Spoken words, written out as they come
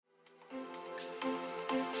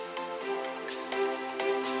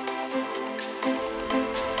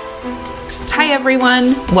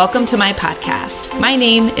everyone. Welcome to my podcast. My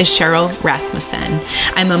name is Cheryl Rasmussen.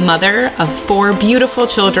 I'm a mother of 4 beautiful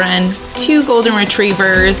children, 2 golden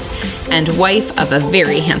retrievers, and wife of a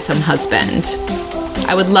very handsome husband.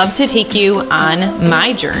 I would love to take you on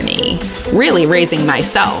my journey, really raising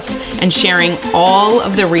myself and sharing all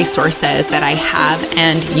of the resources that I have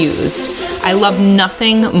and used. I love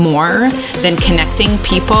nothing more than connecting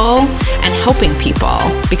people and helping people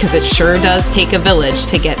because it sure does take a village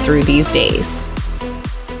to get through these days.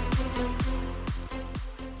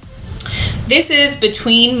 This is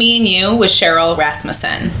Between Me and You with Cheryl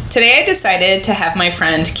Rasmussen. Today I decided to have my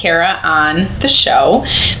friend Cara on the show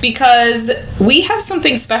because we have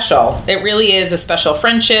something special. It really is a special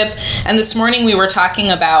friendship. And this morning we were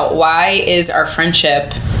talking about why is our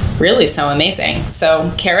friendship really so amazing.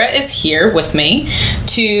 So Cara is here with me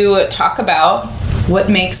to talk about what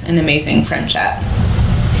makes an amazing friendship.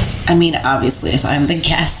 I mean, obviously, if I'm the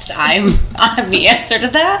guest, I'm the answer to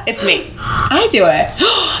that. It's me. I do it.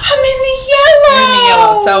 I'm in the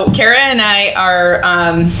yellow. So Cara and I are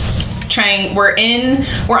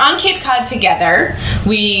we're on Cape Cod together.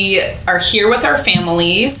 We are here with our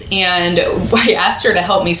families, and I asked her to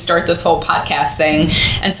help me start this whole podcast thing.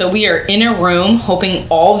 And so we are in a room hoping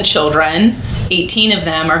all the children, 18 of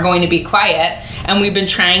them, are going to be quiet. And we've been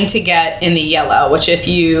trying to get in the yellow, which if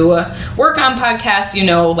you work on podcasts, you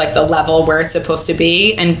know, like the level where it's supposed to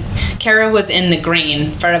be. And Cara was in the green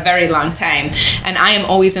for a very long time. And I am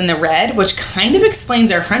always in the red, which kind of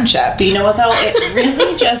explains our friendship. But you know what, though? It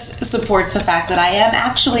really just supports the fact that I am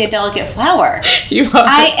actually a delicate flower. You are.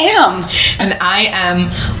 I am. And I am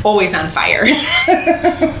always on fire.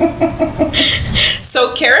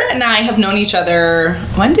 So Cara and I have known each other.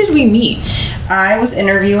 When did we meet? I was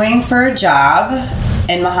interviewing for a job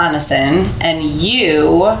in Mahonison, and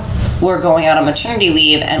you were going out on maternity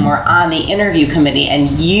leave and were on the interview committee,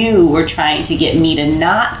 and you were trying to get me to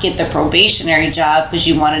not get the probationary job because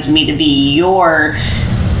you wanted me to be your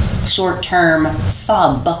short-term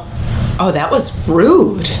sub. Oh, that was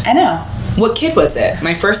rude. I know. What kid was it?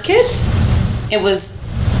 My first kid? It was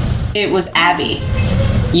Abby.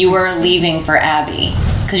 You were leaving for Abby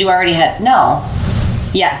because you already had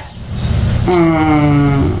Yes.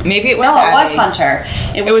 Maybe it was No, Abby. it was Hunter.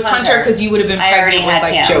 It was Hunter because you would have been pregnant with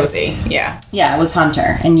like him. Josie. Yeah. Yeah, it was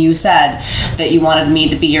Hunter. And you said that you wanted me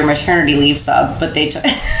to be your maternity leave sub, but they took...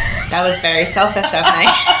 That was very selfish of me.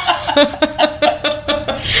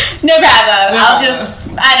 No problem. No.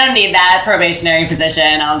 I don't need that probationary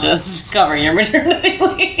position. I'll just cover your maternity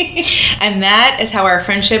leave. And that is how our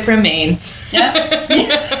friendship remains. Yeah.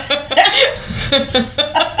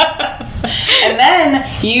 And then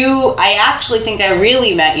I actually think I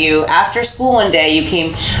really met you after school one day. You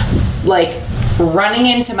came like running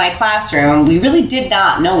into my classroom. We really did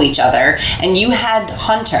not know each other. And you had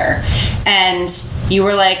Hunter. And you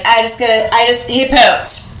were like, he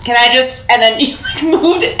pooped. And then you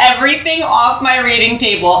moved everything off my reading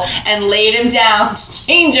table and laid him down to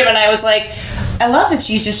change him. And I was like, I love that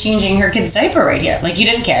she's just changing her kid's diaper right here. Like, you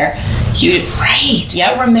didn't care. You're right.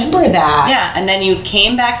 Yep. I remember that. Yeah. And then you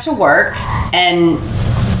came back to work and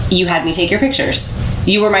you had me take your pictures.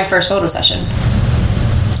 You were my first photo session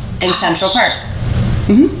in Central Park.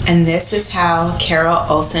 Mm-hmm. And this is how Cara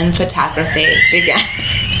Olsen photography began.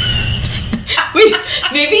 Wait,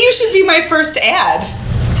 maybe you should be my first ad.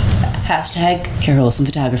 Hashtag Cara Olsen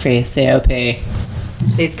photography, COP.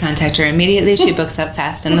 Please contact her immediately. She books up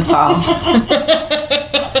fast in the fall.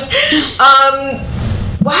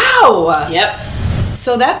 Wow. Yep.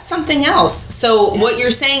 So that's something else. So what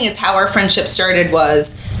you're saying is how our friendship started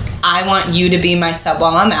was I want you to be my sub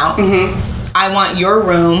while I'm out. Mm-hmm. I want your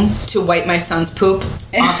room to wipe my son's poop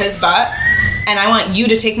off his butt. And I want you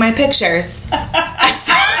to take my pictures.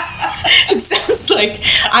 It sounds like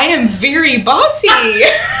I am very bossy.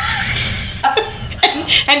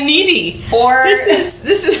 And needy. Or this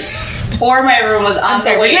is or my room was on I'm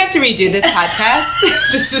sorry, the way. we're gonna have to redo this podcast.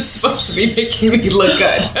 This is supposed to be making me look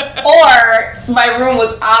good. Or my room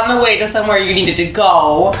was on the way to somewhere you needed to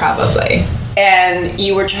go. Probably. And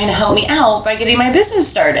you were trying to help me out by getting my business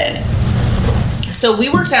started. So we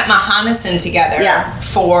worked at Mahonison together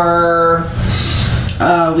for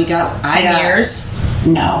 10 years.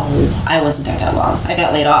 No, I wasn't there that long. I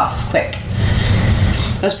got laid off quick.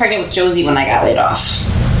 I was pregnant with Josie when I got laid off.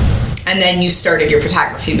 And then you started your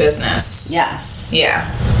photography business. Yes.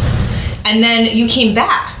 Yeah. And then you came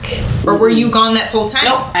back. Or were you gone that whole time?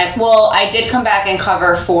 Nope. I did come back and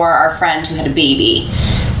cover for our friend who had a baby.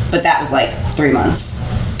 But that was like 3 months.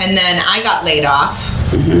 And then I got laid off.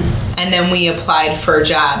 Mm-hmm. And then we applied for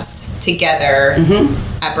jobs together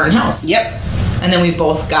at Burn Hills. Yep. And then we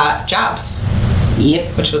both got jobs.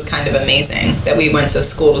 Yep. Which was kind of amazing that we went to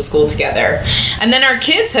school together. And then our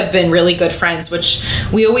kids have been really good friends, which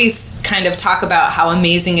we always kind of talk about how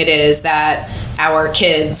amazing it is that our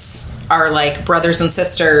kids are like brothers and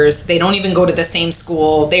sisters. They don't even go to the same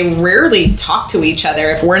school. They rarely talk to each other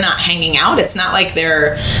if we're not hanging out. It's not like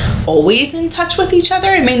they're always in touch with each other.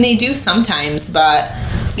 I mean, they do sometimes, but...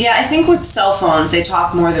 Yeah, I think with cell phones, they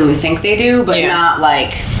talk more than we think they do, but not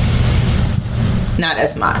like... Not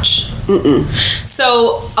as much. Mm-mm.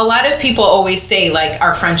 So a lot of people always say, like,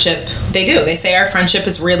 our friendship, they say our friendship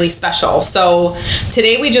is really special. So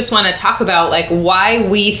today we just want to talk about, like, why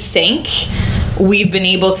we think we've been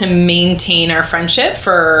able to maintain our friendship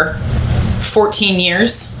for 14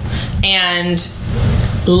 years and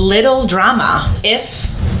little drama,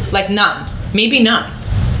 if, like, none, maybe none.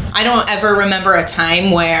 I don't ever remember a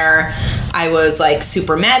time where I was, like,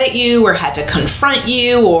 super mad at you or had to confront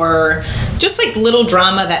you, or just, like, little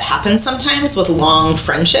drama that happens sometimes with long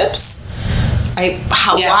friendships.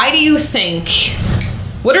 Why do you think,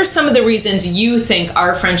 what are some of the reasons you think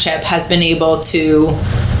our friendship has been able to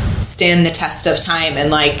stand the test of time, and,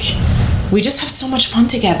 like, we just have so much fun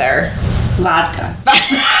together? Vodka.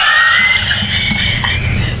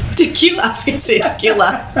 Tequila. I was going to say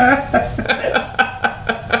tequila.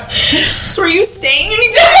 So were you staying and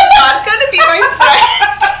you did vodka to be my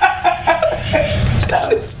friend?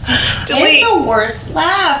 It's the worst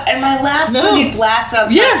laugh, and my laugh's going to be blasted out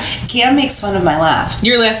the back. Cam makes fun of my laugh.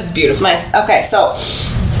 Your laugh is beautiful. Okay, so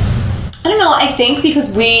I don't know. I think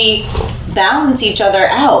because we balance each other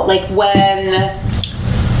out. Like when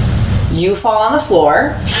you fall on the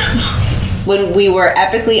floor, when we were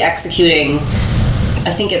epically executing, I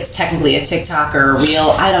think it's technically a TikTok or a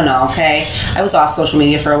reel. I don't know, okay? I was off social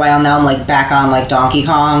media for a while. Now I'm, like, back on, like, Donkey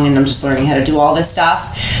Kong, and I'm just learning how to do all this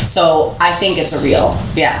stuff. So I think it's a reel.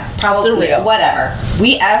 Yeah, probably. It's a reel. Whatever.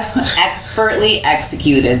 We expertly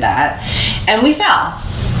executed that, and we fell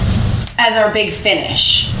as our big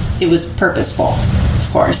finish. It was purposeful, of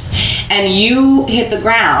course. And you hit the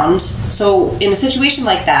ground. So in a situation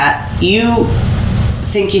like that, you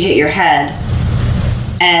think you hit your head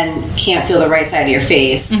and can't feel the right side of your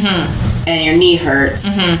face, and your knee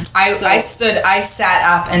hurts. I sat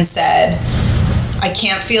up and said, I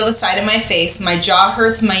can't feel the side of my face, my jaw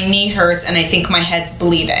hurts, my knee hurts, and I think my head's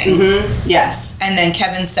bleeding. Yes. And then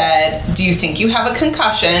Kevin said, do you think you have a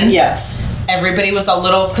concussion? Yes. Everybody was a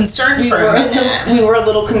little concerned for a minute. We were a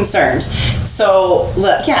little concerned. So,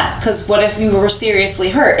 look, yeah, because what if you were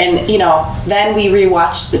seriously hurt? And, then we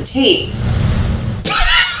rewatched the tape.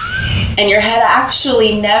 And your head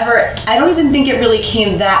actually never... I don't even think it really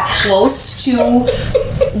came that close to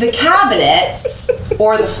the cabinets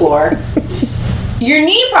or the floor. Your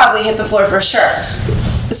knee probably hit the floor for sure.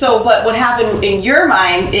 So, but what happened in your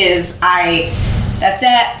mind is that's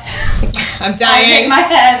it. I'm dying. I hit my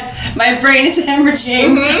head. My brain is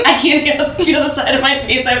hemorrhaging. I can't feel the side of my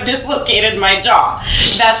face. I've dislocated my jaw.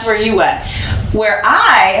 That's where you went. Where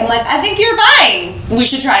I am like, I think you're fine. We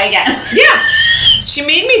should try again. Yeah. She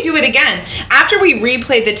made me do it again. After we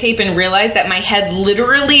replayed the tape and realized that my head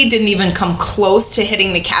literally didn't even come close to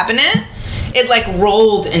hitting the cabinet, it, like,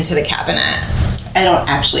 rolled into the cabinet. I don't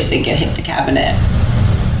actually think it hit the cabinet.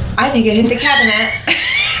 I think it hit the cabinet.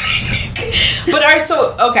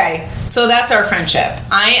 So that's our friendship.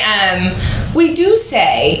 We do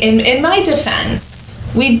say, in my defense,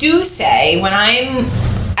 we do say when I'm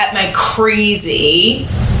at my crazy,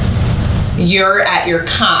 you're at your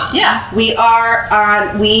calm. Yeah, we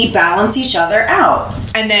balance each other out.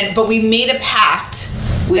 But we made a pact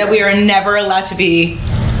that we are never allowed to be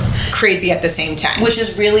crazy at the same time. Which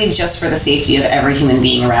is really just for the safety of every human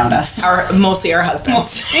being around us. Mostly our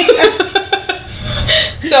husbands.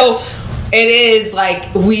 So it is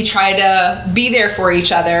like we try to be there for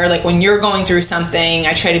each other. Like when you're going through something,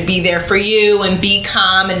 I try to be there for you and be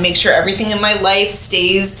calm and make sure everything in my life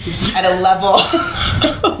stays at a level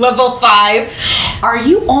 5. Are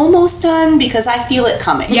you almost done? Because I feel it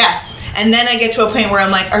coming. Yes. And then I get to a point where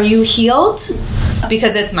I'm like, are you healed?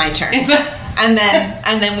 Because it's my turn. And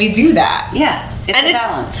then we do that. Yeah. It's a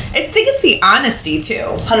balance. I think it's the honesty,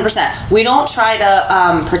 too. 100%. We don't try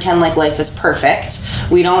to pretend like life is perfect.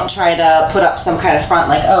 We don't try to put up some kind of front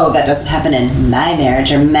like, oh, that doesn't happen in my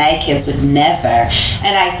marriage or my kids would never.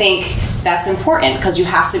 And I think that's important because you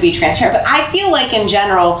have to be transparent. But I feel like in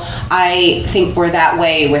general, I think we're that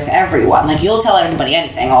way with everyone. Like you'll tell everybody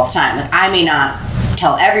anything all the time. Like I may not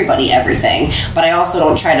tell everybody everything, but I also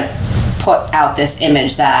don't try to put out this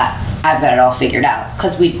image that I've got it all figured out,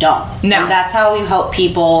 because we don't. No. And that's how you help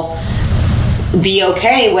people be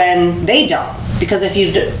okay when they don't. Because if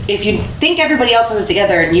you think everybody else has it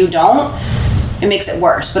together and you don't, it makes it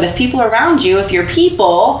worse. But if people around you, if your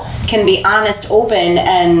people can be honest, open,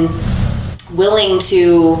 and willing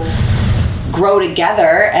to grow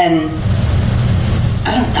together, and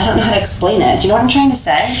I don't know how to explain it. Do you know what I'm trying to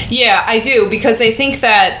say? Yeah, I do, because I think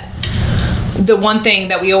that the one thing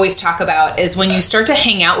that we always talk about is when you start to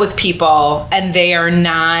hang out with people and they are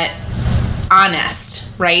not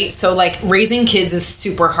honest, right? So like raising kids is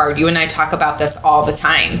super hard. You and I talk about this all the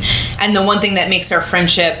time. And the one thing that makes our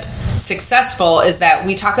friendship successful is that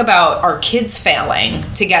we talk about our kids failing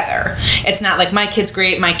together. It's not like my kid's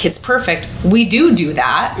great, my kid's perfect. We do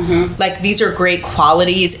that. Mm-hmm. Like these are great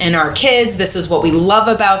qualities in our kids. This is what we love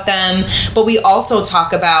about them. But we also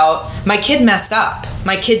talk about my kid messed up.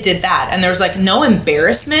 My kid did that. And there's like no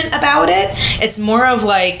embarrassment about it. It's more of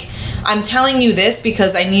like, I'm telling you this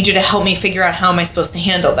because I need you to help me figure out how am I supposed to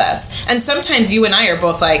handle this. And sometimes you and I are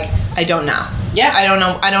both like, I don't know. Yeah. I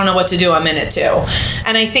don't know what to do. I'm in it too.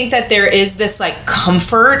 And I think that there is this like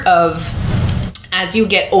comfort of, as you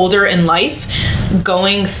get older in life,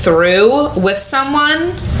 going through with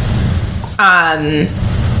someone,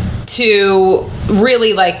 to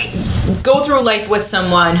really like go through life with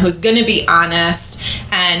someone who's going to be honest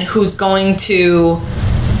and who's going to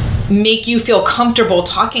make you feel comfortable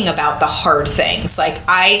talking about the hard things. Like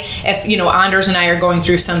if Anders and I are going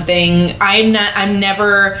through something, I'm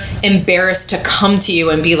never embarrassed to come to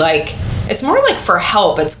you and be like, it's more like for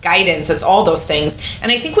help, it's guidance, it's all those things.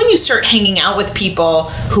 And I think when you start hanging out with people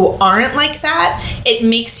who aren't like that, it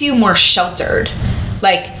makes you more sheltered.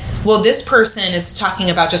 Like, well, this person is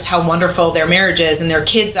talking about just how wonderful their marriage is and their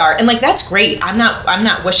kids are. And like, that's great. I'm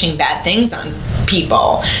not wishing bad things on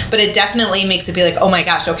people, but it definitely makes it be like, oh my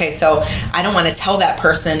gosh, okay, so I don't want to tell that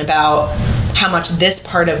person about how much this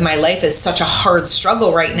part of my life is such a hard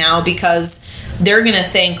struggle right now, because they're going to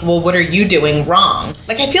think, well, what are you doing wrong?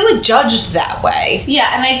 Like, I feel like judged that way.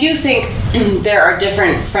 Yeah, and I do think there are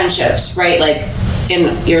different friendships, right? Like,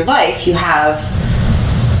 in your life, you have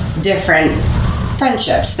different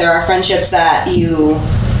friendships. There are friendships that you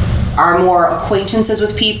are more acquaintances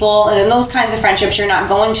with people, and in those kinds of friendships, you're not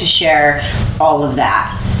going to share all of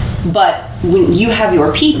that. But when you have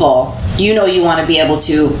your people, you know you want to be able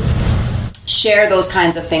to share those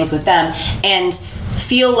kinds of things with them and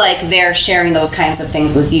feel like they're sharing those kinds of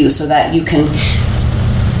things with you, so that you can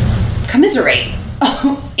commiserate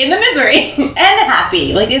in the misery and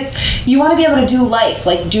happy. Like, if you want to be able to do life,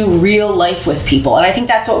 like do real life with people. And I think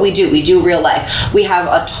that's what we do. We do real life. We have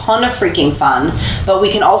a ton of freaking fun, but we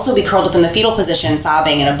can also be curled up in the fetal position,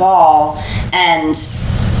 sobbing in a ball. And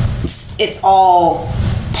it's all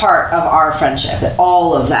part of our friendship. That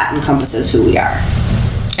all of that encompasses who we are.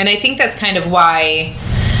 And I think that's kind of why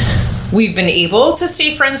we've been able to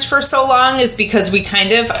stay friends for so long, is because we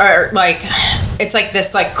kind of are like, it's like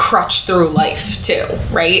this like crutch through life too,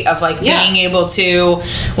 right? Of like being able to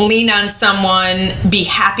lean on someone, be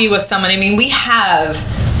happy with someone. I mean, we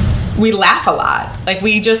laugh a lot. Like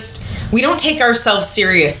we don't take ourselves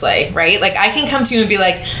seriously, right? Like I can come to you and be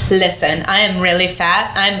like, listen, I am really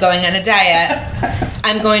fat. I'm going on a diet.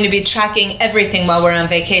 I'm going to be tracking everything while we're on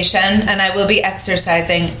vacation, and I will be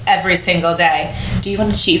exercising every single day. Do you want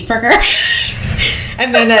a cheeseburger?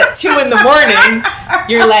 And then at 2 a.m,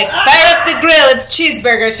 you're like, fire up the grill, it's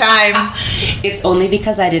cheeseburger time. It's only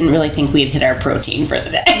because I didn't really think we'd hit our protein for the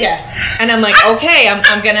day. Yeah. And I'm like, okay,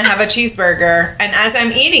 I'm going to have a cheeseburger. And as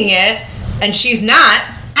I'm eating it, and she's not,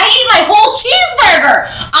 I ate my whole cheeseburger.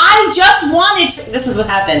 I just wanted to. This is what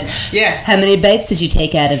happens. Yeah. How many bites did you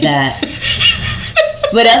take out of that?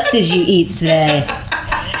 What else did you eat today?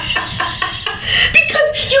 Because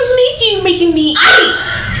you're making me eat.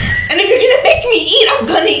 And if you're going to make me eat, I'm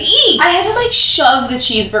going to eat. I had to like shove the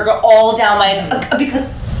cheeseburger all down my...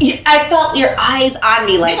 because I felt your eyes on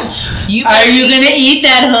me like, are you going to eat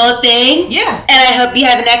that whole thing? Yeah. And I hope you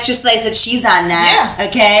have an extra slice of cheese on that. Yeah.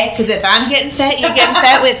 Okay? Because if I'm getting fat, you're getting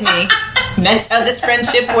fat with me. And that's how this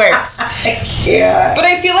friendship works. I can't. But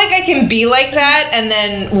I feel like I can be like that, and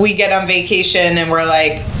then we get on vacation and we're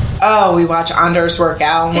like, oh, we watch Anders work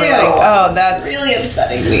out, and we're like, oh, that's really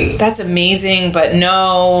upsetting me. That's amazing, but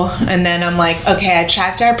no. And then I'm like, okay, I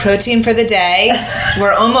tracked our protein for the day.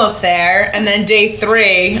 We're almost there. And then day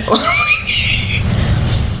 3,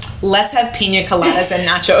 let's have pina coladas and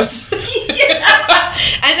nachos.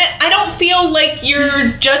 And I don't feel like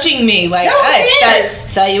you're judging me. Like, no, I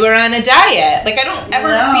saw you were on a diet. Like, I don't ever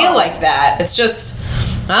feel like that. It's just,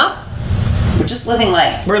 well, we're just living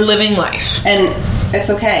life. We're living life. And it's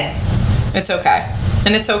okay. It's okay.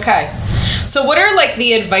 And it's okay. So what are like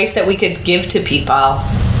the advice that we could give to people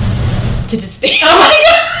to just be... Oh my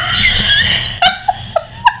God!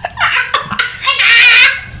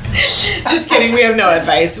 Just kidding. kidding. We have no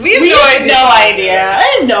advice. We have no idea.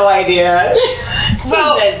 I have no idea.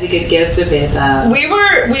 Well, that's a good gift to Pippa.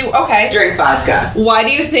 Okay. Drink vodka. Why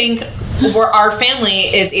do you think our family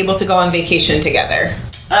is able to go on vacation together?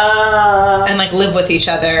 And like live with each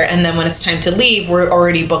other, and then when it's time to leave, we're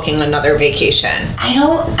already booking another vacation.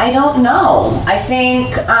 I don't know. I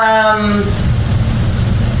think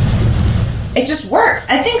it just works.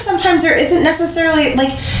 I think sometimes there isn't necessarily, like,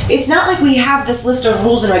 it's not like we have this list of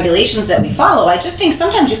rules and regulations that we follow. I just think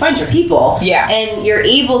sometimes you find your people. Yeah. And you're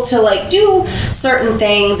able to, like, do certain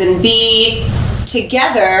things and be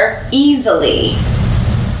together easily.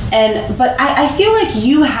 But I feel like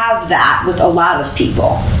you have that with a lot of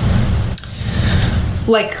people.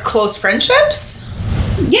 Like close friendships?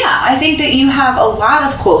 Yeah, I think that you have a lot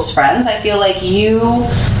of close friends. I feel like you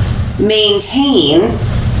maintain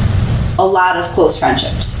a lot of close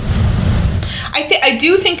friendships. I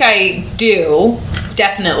do think I do,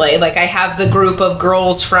 definitely. Like, I have the group of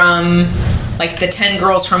girls from, like, the 10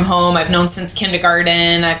 girls from home I've known since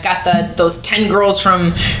kindergarten. I've got those 10 girls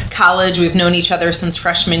from college. We've known each other since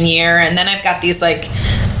freshman year. And then I've got these, like,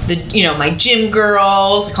 my gym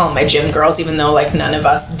girls. I call them my gym girls, even though, like, none of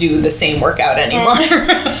us do the same workout anymore.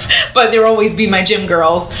 But they'll always be my gym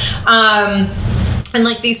girls. And,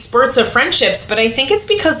 like, these spurts of friendships. But I think it's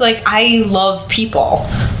because, like, I love people.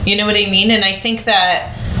 You know what I mean? And I think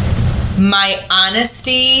that my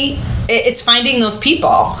honesty, it's finding those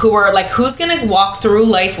people who are, like, who's going to walk through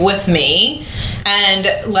life with me. And,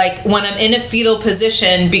 like, when I'm in a fetal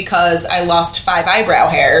position because I lost 5 eyebrow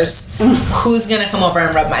hairs, who's going to come over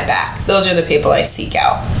and rub my back? Those are the people I seek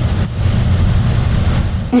out.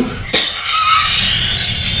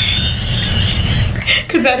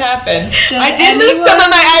 Because that happened. I did lose some of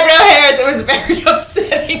my eyebrow hairs. It was very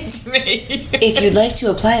upsetting to me. If you'd like to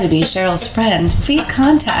apply to be Cheryl's friend, please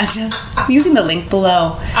contact us using the link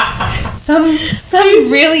below. Some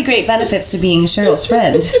really great benefits to being Cheryl's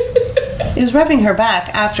friend is rubbing her back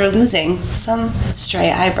after losing some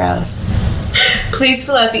stray eyebrows. Please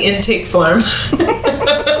fill out the intake form.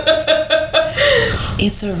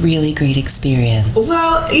 It's a really great experience.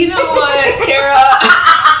 Well, you know what, Cara?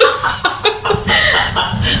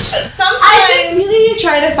 Sometimes I just really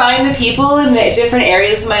try to find the people in the different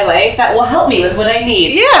areas of my life that will help me with what I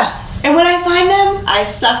need. Yeah. And when I find them, I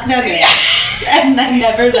suck them in. And I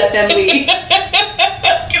never let them leave.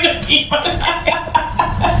 I'm gonna be one of them.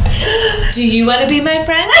 Do you want to be my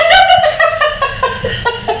friend?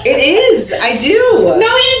 It is. I do.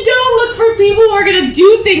 No, you don't. Look for people who are going to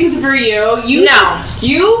do things for you.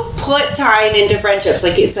 You put time into friendships.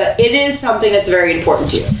 Like, it is something that's very important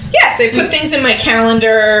to you. Yes, I put things in my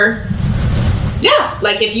calendar. Yeah.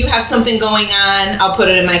 Like, if you have something going on, I'll put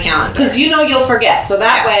it in my calendar. Because you know you'll forget. So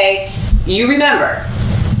that way, you remember.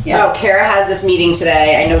 Yeah. Oh, Cara has this meeting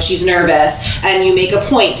today. I know she's nervous. And you make a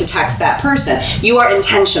point to text that person. You are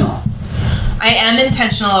intentional. I am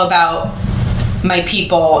intentional about my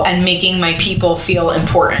people and making my people feel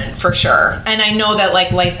important, for sure. And I know that,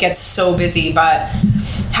 like, life gets so busy, but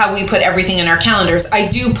how we put everything in our calendars, I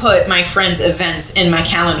do put my friends' events in my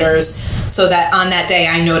calendars so that on that day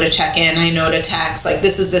I know to check in, I know to text, like,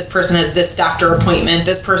 this person has this doctor appointment,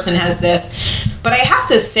 this person has this. But I have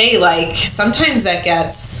to say, like, sometimes that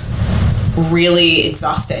gets really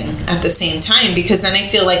exhausting at the same time, because then I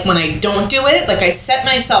feel like when I don't do it, like, I set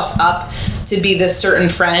myself up to be this certain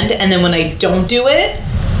friend, and then when I don't do it,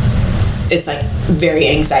 it's like very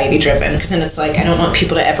anxiety driven, because then it's like I don't want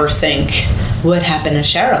people to ever think, what happened to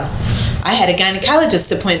Cheryl? I had a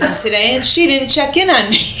gynecologist appointment today and she didn't check in on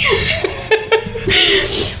me.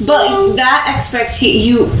 But that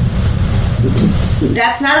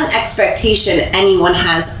that's not an expectation anyone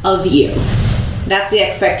has of you. That's the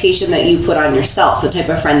expectation that you put on yourself, the type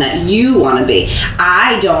of friend that you want to be.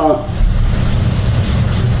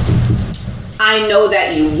 I know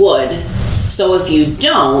that you would. So if you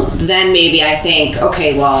don't, then maybe I think,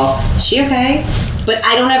 okay, well, is she okay? But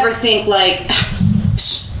I don't ever think, like,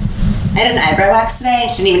 I had an eyebrow wax today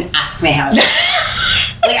and she didn't even ask me how it was.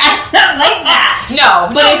 Like, it's not like that.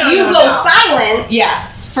 No. But if you go silent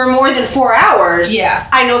yes, for more than 4 hours, yeah,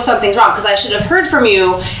 I know something's wrong, because I should have heard from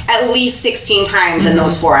you at least 16 times in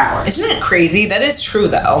those 4 hours. Isn't that crazy? That is true,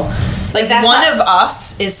 though. Like, if one of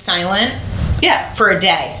us is silent, for a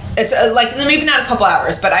day. It's like, maybe not a couple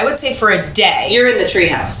hours, but I would say for a day. You're in the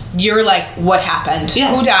treehouse. You're like, what happened?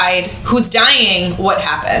 Yeah. Who died? Who's dying? What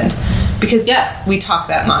happened? Because we talk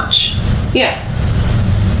that much. Yeah.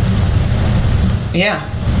 Yeah.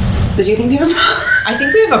 Because you think we have a problem? I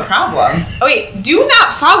think we have a problem. Oh, wait, do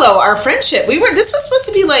not follow our friendship. This was supposed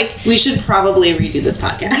to be like... We should probably redo this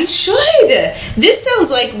podcast. We should. This sounds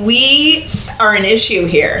like we are an issue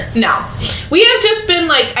here. No. We have just been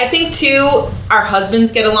like, I think too, our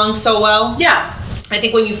husbands get along so well. Yeah. I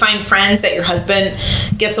think when you find friends that your husband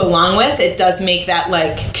gets along with, it does make that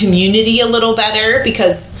like community a little better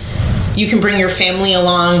because you can bring your family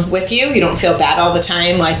along with you. You don't feel bad all the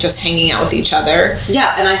time, like just hanging out with each other.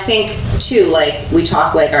 Yeah, and I think too, like we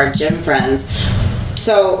talk like our gym friends.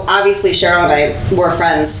 So obviously Cheryl and I were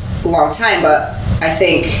friends a long time, but I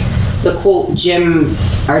think the cool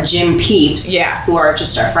our gym peeps, who are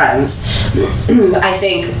just our friends, I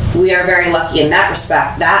think we are very lucky in that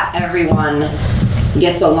respect that everyone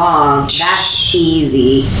gets along. That's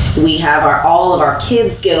easy. We have all of our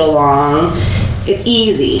kids get along. It's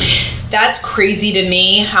easy. That's crazy to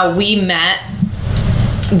me how we met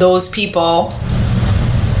those people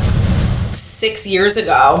 6 years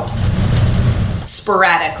ago.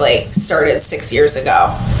 Sporadically started 6 years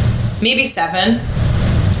ago. Maybe 7.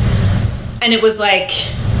 And it was like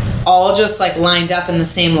all just like lined up in the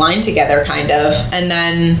same line together kind of. And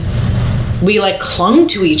then we like clung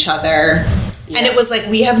to each other. Yeah. And it was like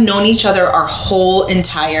we have known each other our whole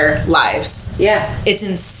entire lives. Yeah. It's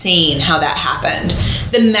insane how that happened.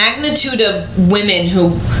 The magnitude of women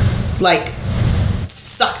who like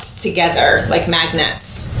sucked together like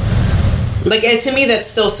magnets. Like to me that's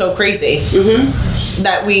still so crazy. Mm-hmm.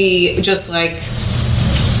 That we just like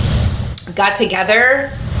got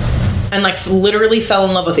together and like literally fell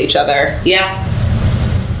in love with each other. Yeah.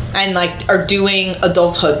 And like are doing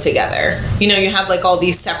adulthood together. You know, you have like all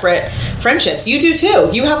these separate friendships. You do too.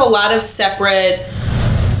 You have a lot of separate,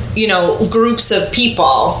 you know, groups of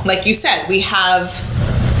people. Like you said, we have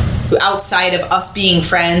outside of us being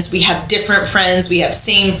friends, we have different friends, we have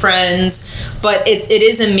same friends. But it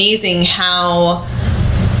is amazing how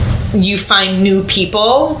you find new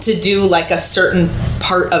people to do like a certain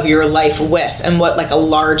part of your life with and what like a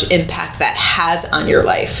large impact that has on your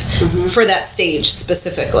life for that stage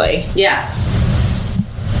specifically. Yeah.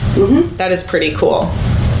 Mm-hmm. That is pretty cool.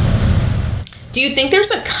 Do you think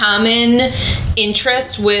there's a common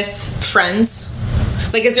interest with friends?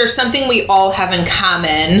 Like, is there something we all have in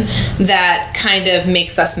common that kind of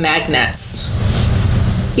makes us magnets?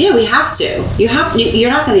 Yeah, we have to. You're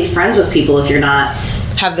not going to be friends with people if you're not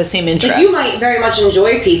have the same interests. Like, you might very much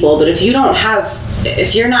enjoy people, but if you're not,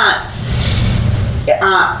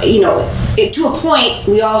 to a point,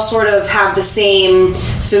 we all sort of have the same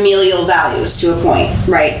familial values to a point,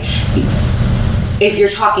 right? If you're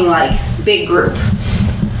talking like big group,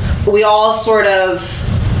 we all sort of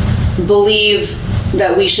believe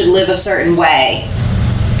that we should live a certain way.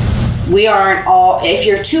 We aren't all, if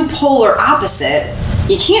you're two polar opposite,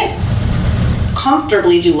 you can't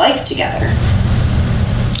comfortably do life together.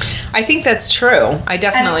 I think that's true. I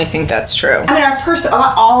definitely think that's true. I mean,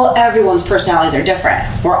 everyone's personalities are different.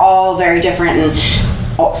 We're all very different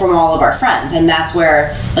from all of our friends, and that's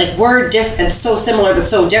where like we're different. It's so similar but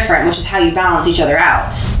so different, which is how you balance each other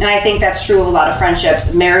out. And I think that's true of a lot of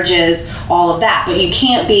friendships, marriages, all of that. But you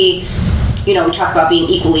can't be, we talk about being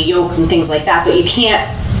equally yoked and things like that, but you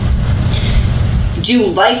can't do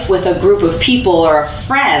life with a group of people or a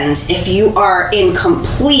friend if you are in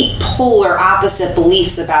complete polar opposite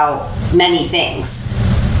beliefs about many things.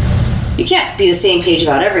 You can't be the same page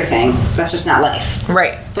about everything. That's just not life.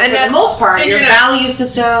 Right. But and for the most part, your value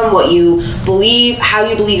system, what you believe, how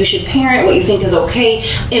you believe you should parent, what you think is okay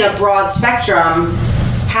in a broad spectrum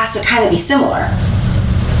has to kind of be similar.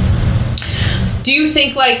 Do you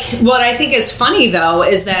think, like, what I think is funny, though,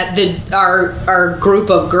 is that our group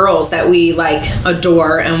of girls that we, like,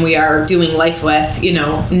 adore and we are doing life with,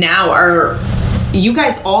 now you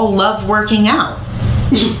guys all love working out.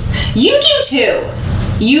 You do, too.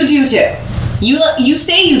 You do, too. You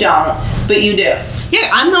say you don't, but you do. Yeah,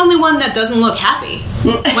 I'm the only one that doesn't look happy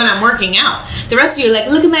when I'm working out. The rest of you are like,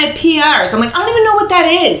 look at my PRs. I'm like, I don't even know what that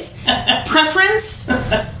is. Preference?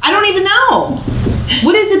 I don't even know.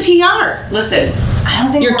 What is a PR? Listen, I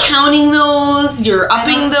don't think you're counting those, you're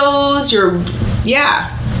upping those,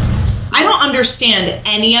 yeah. I don't understand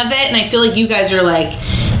any of it, and I feel like you guys are like,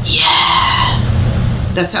 yeah.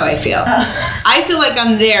 That's how I feel. I feel like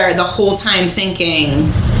I'm there the whole time thinking,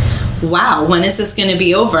 wow, when is this going to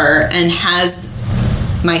be over? And has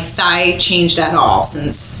my thigh changed at all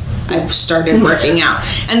since I've started working out?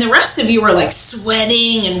 And the rest of you are like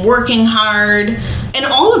sweating and working hard in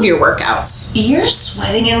all of your workouts. You're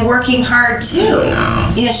sweating and working hard too.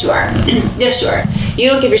 No. Yes, you are. Yes, you are. You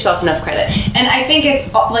don't give yourself enough credit. And I think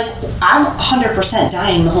it's like I'm 100%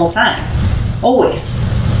 dying the whole time. Always.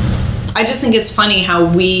 I just think it's funny how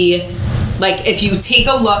we, like, if you take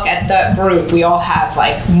a look at the group, we all have,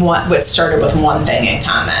 like, what started with one thing in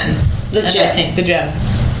common. The gym. I think the gym.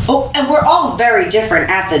 Oh, and we're all very different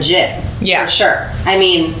at the gym. Yeah. For sure. I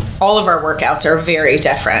mean, all of our workouts are very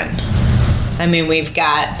different. I mean, we've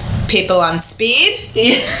got people on speed.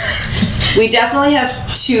 We definitely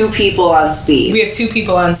have 2 people on speed. We have 2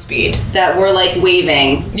 people on speed. That we're, like,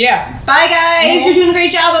 waving. Yeah. Bye, guys. You're doing a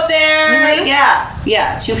great job up there. Mm-hmm.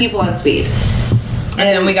 Yeah. 2 people on speed. And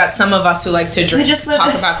then we got some of us who like to drink,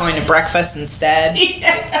 talk about going to breakfast instead.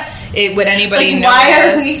 Would anybody know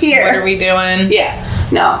why are we here? What are we doing? Yeah.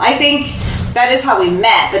 No, I think that is how we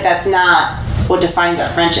met, but that's not what defines our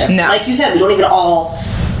friendship. No. Like you said, we don't even all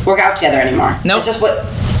work out together anymore. Nope. It's just what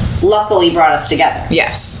luckily brought us together.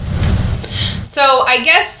 Yes. So I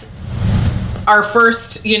guess our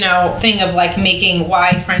first, thing of like making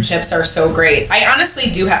why friendships are so great. I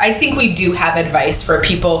honestly I think we do have advice for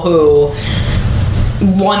people who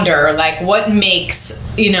wonder, like, what makes,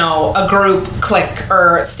 a group click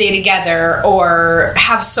or stay together or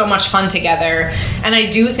have so much fun together. And I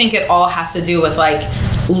do think it all has to do with, like,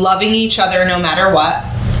 loving each other no matter what.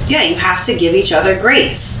 Yeah, you have to give each other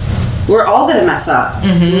grace. We're all going to mess up.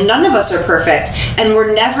 Mm-hmm. None of us are perfect. And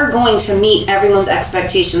we're never going to meet everyone's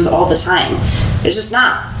expectations all the time. It's just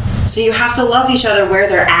not. So you have to love each other where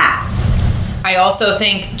they're at. I also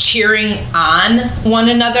think cheering on one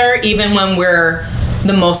another, even when we're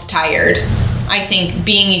the most tired. I think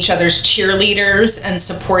being each other's cheerleaders and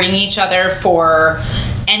supporting each other for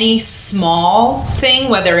any small thing,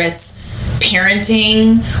 whether it's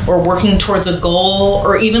parenting or working towards a goal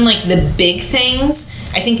or even like the big things,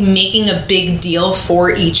 I think making a big deal for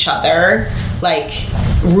each other, like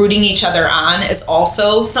rooting each other on, is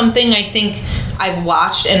also something I think I've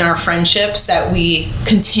watched in our friendships that we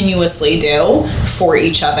continuously do for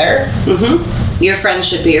each other. Mm-hmm. Your friend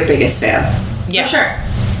should be your biggest fan. Yeah. For sure.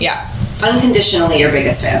 Yeah. Unconditionally your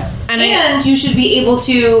biggest fan. And you should be able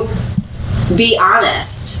to be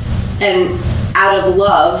honest and out of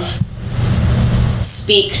love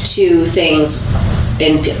speak to things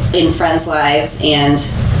in friends' lives, and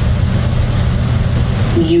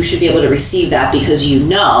you should be able to receive that because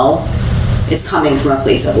it's coming from a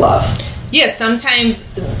place of love. Yeah,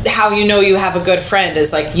 sometimes how you have a good friend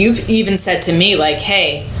is like, you've even said to me, like,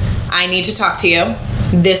 hey, I need to talk to you.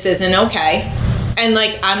 This isn't okay. And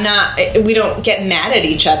like, we don't get mad at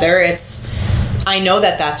each other. I know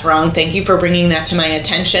that that's wrong. Thank you for bringing that to my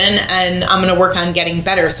attention, and I'm going to work on getting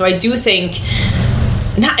better. So I do think,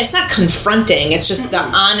 it's not confronting. It's just the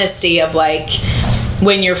honesty of like,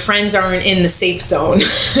 when your friends aren't in the safe zone.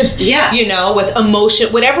 Yeah. With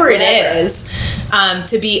emotion, whatever it is,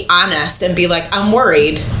 to be honest and be like, I'm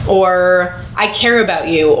worried, or I care about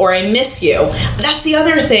you, or I miss you. That's the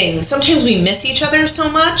other thing. Sometimes we miss each other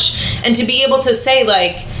so much, and to be able to say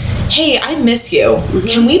like, hey, I miss you. Mm-hmm.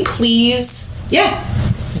 Can we please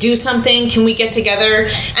do something? Can we get together?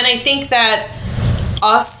 And I think that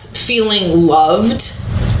us feeling loved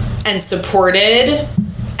and supported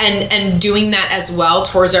and doing that as well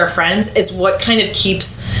towards our friends is what kind of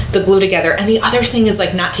keeps the glue together. And the other thing is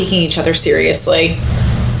like not taking each other seriously.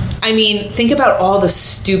 I mean, think about all the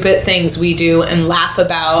stupid things we do and laugh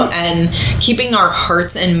about, and keeping our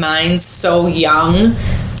hearts and minds so young,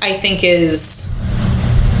 I think is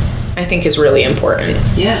really important.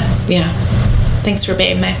 Yeah. Yeah. Thanks for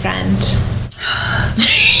being my friend.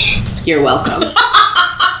 You're welcome. You're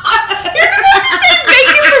supposed to say thank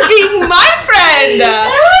you for being my friend.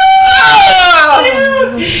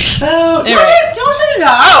 Don't turn it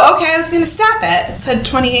off. Oh, okay. I was going to stop it. It said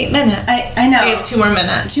 28 minutes. I know. We have 2 more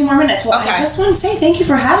minutes. 2 more minutes. Well, okay. I just want to say thank you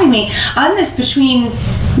for having me on this between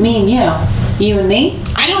me and you. You and me?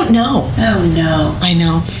 I don't know. Oh, no. I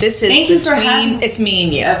know. This is thank you for having... It's me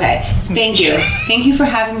and you. Okay. Thank you. Thank you for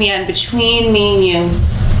having me on Between Me and You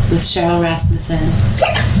with Cheryl Rasmussen.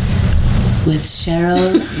 With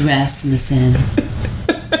Cheryl Rasmussen.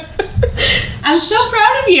 I'm so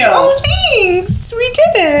proud of you. Oh, thanks. We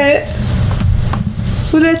did it.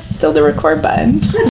 Well, that's still the record button.